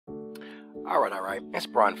Alright, it's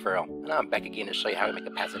Brian Farrell, and I'm back again to show you how to make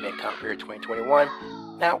a passive income for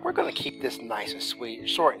 2021. Now, we're going to keep this nice and sweet,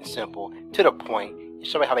 short and simple, to the point, and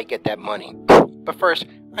show you how to get that money. But first,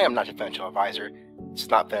 I am not your financial advisor. It's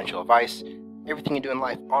not financial advice. Everything you do in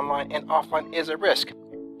life, online and offline, is a risk.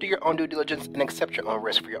 Do your own due diligence and accept your own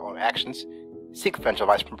risk for your own actions. Seek financial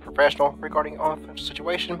advice from a professional regarding your own financial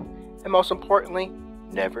situation. And most importantly,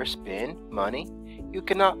 never spend money you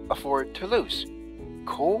cannot afford to lose.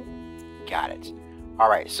 Cool? Got it.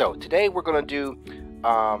 Alright, so today we're going to do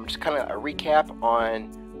just kind of a recap on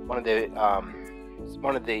one of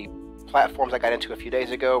the platforms I got into a few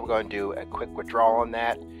days ago. We're going to do a quick withdrawal on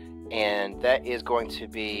that, and that is going to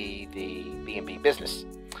be the BNB Business.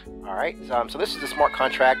 Alright, so this is the smart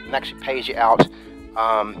contract, and actually pays you out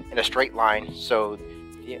in a straight line. So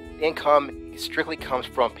the income strictly comes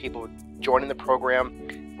from people joining the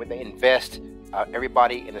program. When they invest,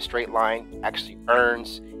 everybody in a straight line actually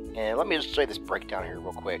earns. And let me just show you this breakdown here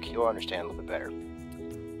real quick. You'll understand a little bit better.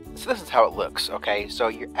 So this is how it looks, okay? So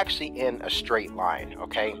you're actually in a straight line,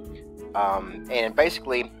 okay? And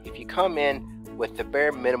basically, if you come in with the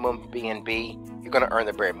bare minimum BNB, you're going to earn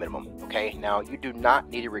the bare minimum, okay? Now, you do not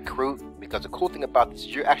need to recruit, because the cool thing about this is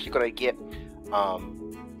you're actually going to get,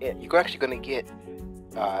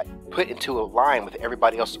 put into a line with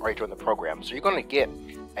everybody else already joined the program. So you're going to get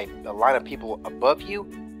a line of people above you,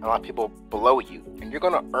 a lot of people below you, and you're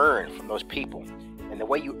going to earn from those people. And the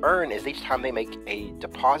way you earn is each time they make a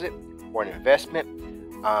deposit or an investment,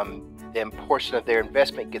 then portion of their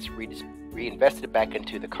investment gets reinvested back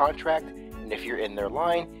into the contract, and if you're in their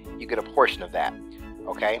line, you get a portion of that,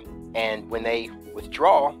 okay? And when they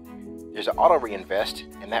withdraw, there's an auto reinvest,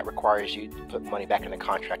 and that requires you to put money back in the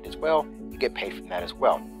contract as well. You get paid from that as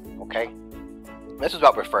well, okay? This is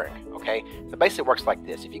about referring, okay? So basically it works like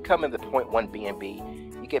this. If you come in with 0.1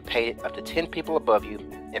 BNB, you get paid up to 10 people above you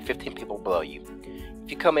and 15 people below you.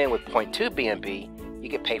 If you come in with 0.2 BNB, you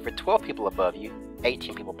get paid for 12 people above you,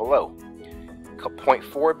 18 people below. 0.4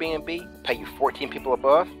 BNB pay you 14 people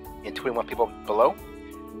above and 21 people below.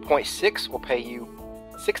 0.6 will pay you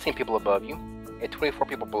 16 people above you and 24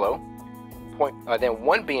 people below. Then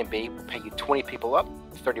 1 BNB will pay you 20 people up,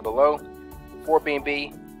 30 below. 4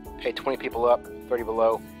 BNB pay 20 people up, 30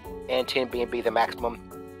 below, and 10 BNB the maximum,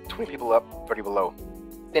 20 people up, 30 below.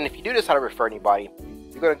 Then if you do decide to refer anybody,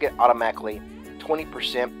 you're going to get automatically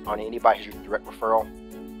 20% on anybody who's direct referral.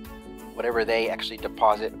 Whatever they actually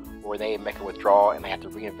deposit or they make a withdrawal and they have to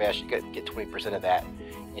reinvest, you get 20% of that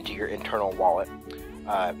into your internal wallet.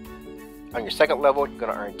 On your second level, you're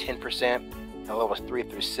going to earn 10%. And levels 3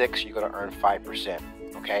 through 6, you're going to earn 5%.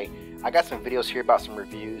 Okay, I got some videos here about some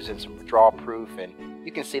reviews and some withdrawal proof, and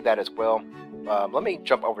you can see that as well. Let me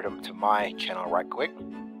jump over to my channel right quick.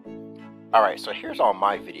 Alright, so here's all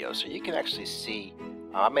my videos, so you can actually see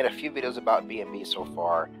I made a few videos about BNB so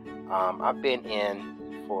far. I've been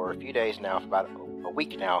in for a few days now, for about a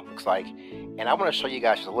week now, it looks like, and I want to show you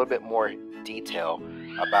guys just a little bit more detail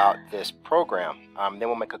about this program. Then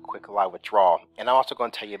we'll make a quick live withdrawal, and I'm also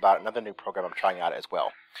going to tell you about another new program I'm trying out as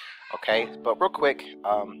well. Okay, but real quick,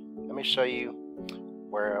 let me show you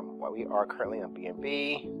where we are currently on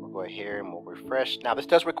BNB. We'll go here and we'll refresh. Now, this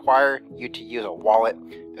does require you to use a wallet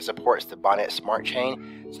that supports the BNB Smart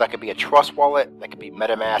Chain. So that could be a Trust wallet, that could be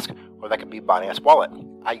MetaMask, or that could be Binance Wallet.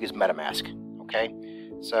 I use MetaMask. Okay,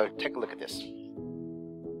 so take a look at this.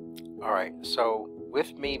 All right, so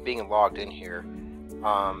with me being logged in here,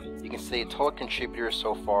 you can see total contributors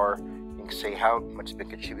so far. You can see how much has been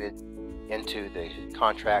contributed into the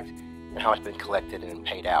contract and how much has been collected and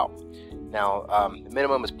paid out. Now, the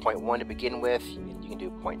minimum is 0.1 to begin with. You can do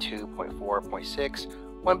 0.2, 0.4,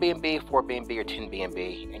 0.6, 1 BNB, 4 BNB, or 10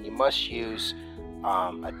 BNB, and you must use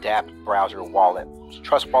a dApp browser wallet,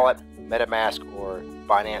 Trust Wallet, MetaMask, or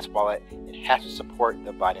Binance Wallet. It has to support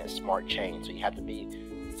the Binance Smart Chain, so you have to be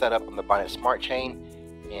set up on the Binance Smart Chain,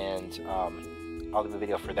 and I'll do a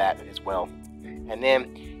video for that as well. And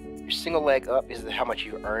then your single leg up is how much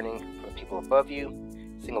you're earning from the people above you.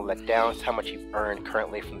 Single leg down is how much you've earned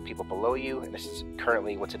currently from the people below you, and this is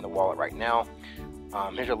currently what's in the wallet right now.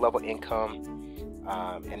 Here's your level income,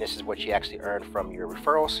 and this is what you actually earn from your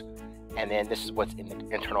referrals, and then this is what's in the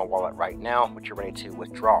internal wallet right now, which you're ready to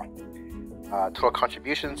withdraw. Total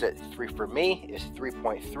contributions at 3 for me is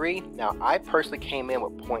 3.3. Now, I personally came in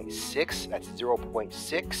with 0.6, that's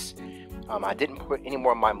 0.6. I didn't put any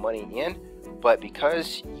more of my money in, but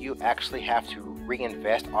because you actually have to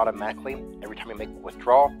reinvest automatically every time you make a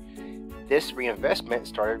withdrawal, this reinvestment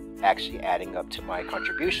started actually adding up to my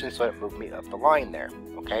contribution, so it moved me up the line there.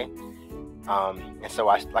 Okay, and so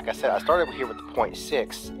like I said, I started here with the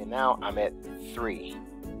 0.6, and now I'm at 3.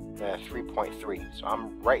 3.3. So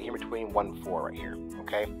I'm right here between 1 and 4 right here.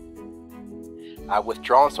 Okay. I've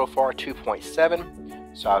withdrawn so far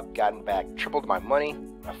 2.7. So I've gotten back tripled my money,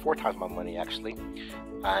 4 times my money actually.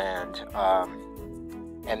 And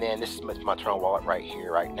then this is my Eternal wallet right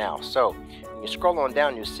here, right now. So when you scroll on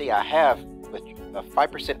down, you'll see I have with a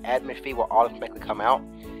 5% admin fee will automatically come out.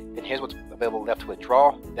 Then here's what's available left to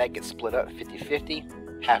withdraw. That gets split up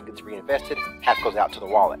 50-50. Half gets reinvested, half goes out to the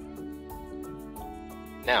wallet.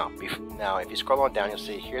 Now, if you scroll on down, you'll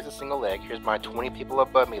see here's a single leg. Here's my 20 people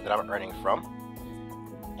above me that I'm earning from.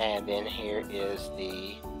 And then here is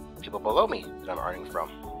the people below me that I'm earning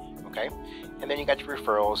from. Okay? And then you got your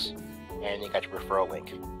referrals, and you got your referral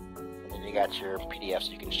link. And then you got your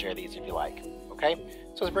PDFs. You can share these if you like. Okay?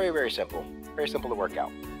 So it's very, very simple. Very simple to work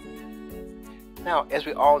out. Now, as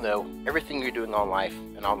we all know, everything you're doing online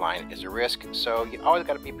is a risk. So you always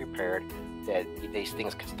got to be prepared that these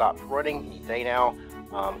things could stop running any day now,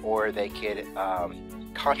 or they could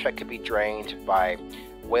contract could be drained by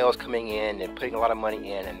whales coming in and putting a lot of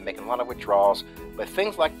money in and making a lot of withdrawals. But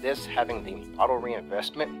things like this, having the auto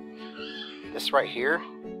reinvestment, this right here,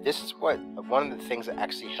 this is one of the things that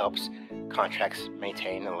actually helps contracts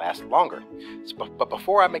maintain and last longer. So, but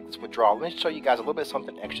before I make this withdrawal, let me show you guys a little bit of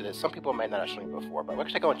something extra that some people may not have shown you before. But we're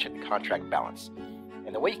actually going to check the contract balance.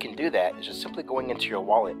 And the way you can do that is just simply going into your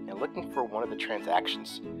wallet and looking for one of the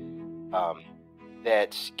transactions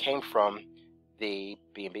that came from the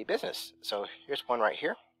BNB business. So here's one right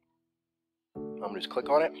here. I'm going to just click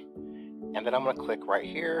on it. And then I'm going to click right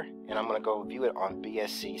here, and I'm going to go view it on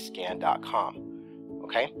bscscan.com.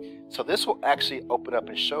 Okay, so this will actually open up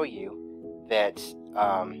and show you that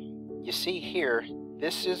you see here.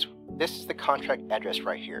 This is the contract address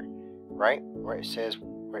right here, right where it says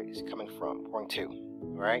where it's coming from, going to.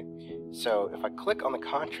 Right. So if I click on the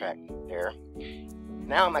contract there,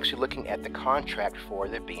 now I'm actually looking at the contract for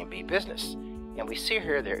the BNB business, and we see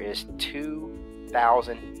here there is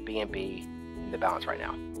 2,000 BNB in the balance right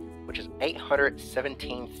now, which is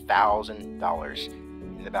 $817,000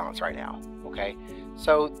 in the balance right now. Okay,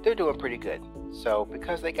 so they're doing pretty good. So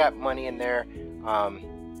because they got money in there,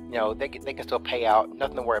 you know, they can still pay out.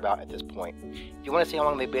 Nothing to worry about at this point. If you want to see how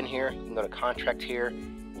long they've been here, you can go to contract here,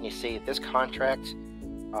 and you see this contract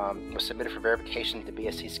was submitted for verification to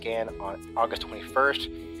BSC Scan on August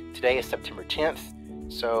 21st. Today is September 10th.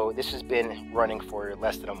 So this has been running for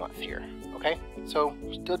less than a month here. Okay, so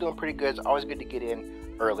still doing pretty good. It's always good to get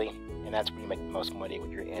in early, and that's when you make the most money,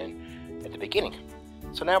 when you're in at the beginning.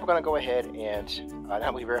 So now we're going to go ahead and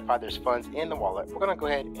now we verified there's funds in the wallet, we're going to go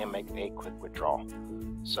ahead and make a quick withdrawal.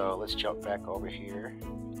 So let's jump back over here.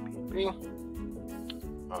 BNB.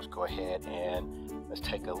 Let's go ahead and let's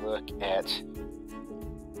take a look at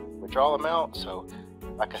withdrawal amount. So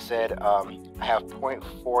like I said, I have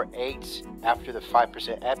 0.48 after the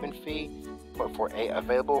 5% admin fee, 0.48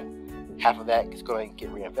 available. Half of that is going to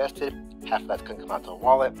get reinvested, half of that's going to come out to the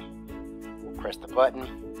wallet. We'll press the button.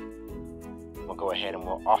 We'll go ahead and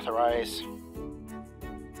we'll authorize.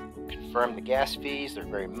 Confirm the gas fees. They're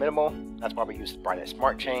very minimal. That's why we use the BNB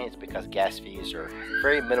Smart Chain. It's because gas fees are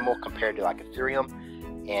very minimal compared to like Ethereum,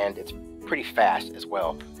 and it's pretty fast as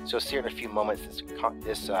well. So see in a few moments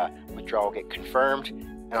this withdrawal will get confirmed,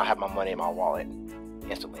 and I'll have my money in my wallet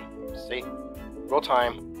instantly. See, real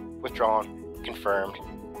time, withdrawn, confirmed,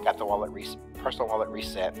 got the wallet personal wallet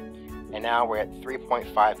reset, and now we're at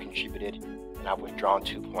 3.5 contributed, and I've withdrawn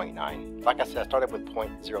 2.9. Like I said, I started with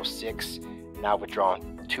 0.06, now I've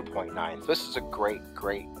withdrawn 2.9. So this is a great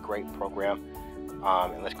program.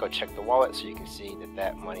 And let's go check the wallet so you can see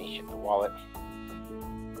that money hit the wallet.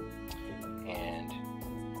 And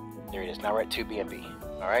there it is. Now we're at 2 BNB.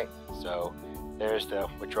 All right. So there's the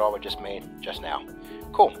withdrawal we just made just now.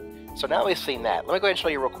 Cool. So now we've seen that. Let me go ahead and show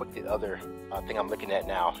you real quick the other thing I'm looking at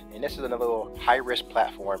now. And this is another little high-risk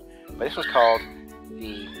platform, but this one's called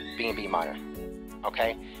the BNB Miner.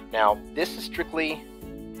 Okay. Now this is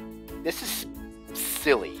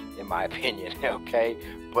silly in my opinion. Okay.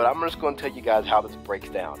 But I'm just going to tell you guys how this breaks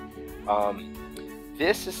down.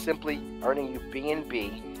 This is simply earning you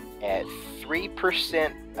BNB at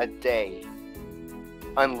 3% a day,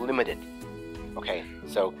 unlimited. Okay,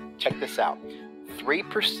 so check this out.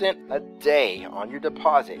 3% a day on your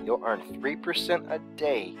deposit. You'll earn 3% a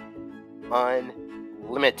day,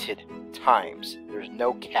 unlimited times. There's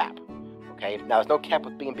no cap. Okay, now there's no cap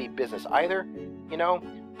with BNB Business either, you know,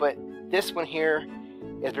 but this one here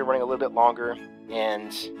has been running a little bit longer,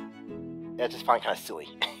 and I just find it kind of silly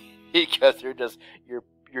because they're just you're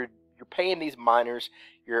paying these miners,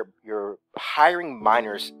 you're hiring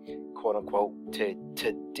miners, quote unquote, to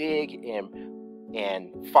dig and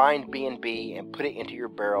and find BNB and put it into your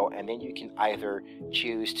barrel, and then you can either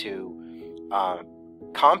choose to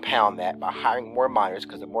compound that by hiring more miners,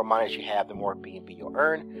 because the more miners you have, the more BNB you'll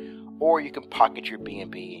earn, or you can pocket your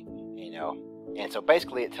BNB, you know. And so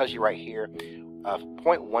basically it tells you right here,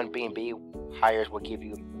 0.1 BNB hires will give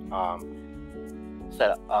you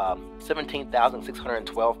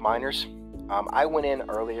 17,612 miners. I went in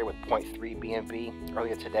earlier with 0.3 BNB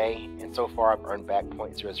earlier today, and so far I've earned back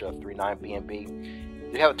 0.0039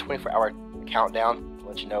 BNB. You have a 24-hour countdown to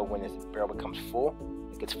let you know when this barrel becomes full.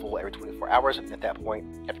 It gets full every 24 hours, and at that point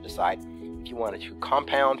you have to decide if you want to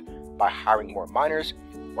compound by hiring more miners,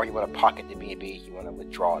 or you want to pocket the BNB, you want to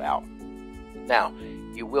withdraw it out. Now,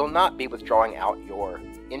 you will not be withdrawing out your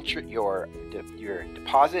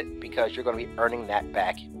deposit, because you're going to be earning that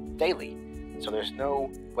back daily. So there's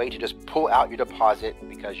no way to just pull out your deposit,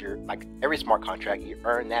 because you're like every smart contract, you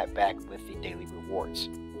earn that back with the daily rewards.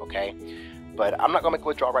 Okay, but I'm not going to make a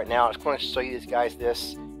withdrawal right now. I just want to show you guys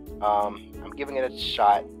this. I'm giving it a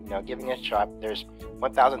shot. You know, giving it a shot. There's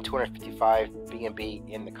 1,255 BNB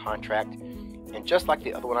in the contract, and just like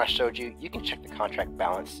the other one I showed you, you can check the contract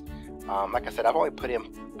balance. Like I said, I've only put in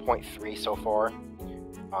 0.3 so far,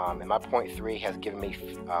 and my 0.3 has given me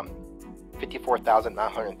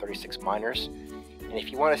 54,936 miners. And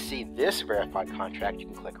if you want to see this verified contract, you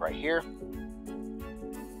can click right here,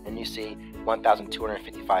 and you see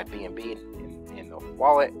 1,255 BNB in the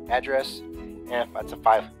wallet address, and that's a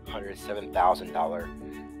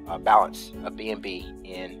 $507,000 balance of BNB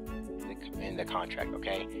in the contract.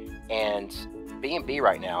 Okay, and BNB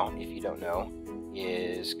right now, if you don't know,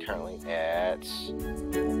 is currently at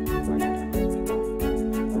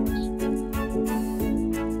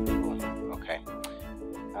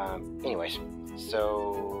anyways,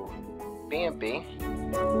 so BNB,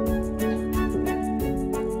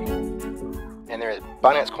 and there's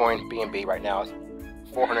Binance Coin BNB right now is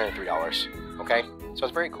 $403. Okay, so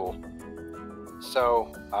it's very cool.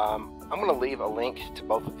 So I'm going to leave a link to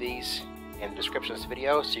both of these in the description of this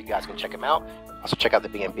video, so you guys can check them out. Also check out the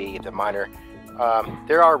BNB, the miner.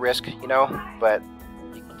 There are risks, you know, but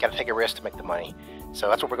you got to take a risk to make the money. So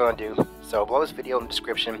that's what we're going to do. So below this video in the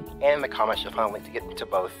description and in the comments, you'll find a link to get to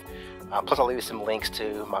both. Plus I'll leave you some links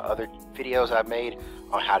to my other videos I've made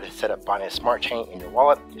on how to set up BNB Smart Chain in your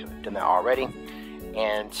wallet, if you've done that already.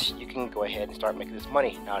 And you can go ahead and start making this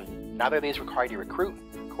money. Now, neither of these require you to recruit,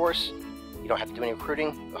 of course. You don't have to do any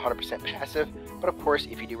recruiting, 100% passive. But of course,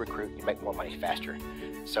 if you do recruit, you make more money faster.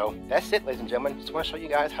 So that's it, ladies and gentlemen. Just want to show you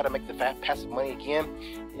guys how to make the passive money again.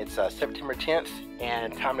 It's September 10th,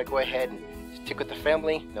 and time to go ahead and stick with the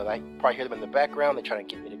family. You know, I probably hear them in the background. They're trying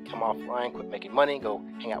to get me to come offline, quit making money, go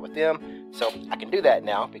hang out with them. So I can do that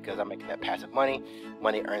now because I'm making that passive money.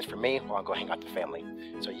 Money earns for me while I go hang out with the family.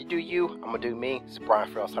 So you do you, I'm gonna do me. This is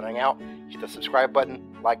Brian Farrell signing out. Hit the subscribe button,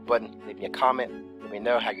 like button, leave me a comment. Let me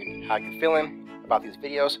know how you're feeling about these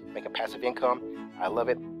videos. Make a passive income. I love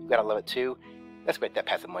it. You gotta love it too. Let's make that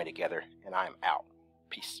passive money together. And I am out.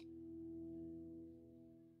 Peace.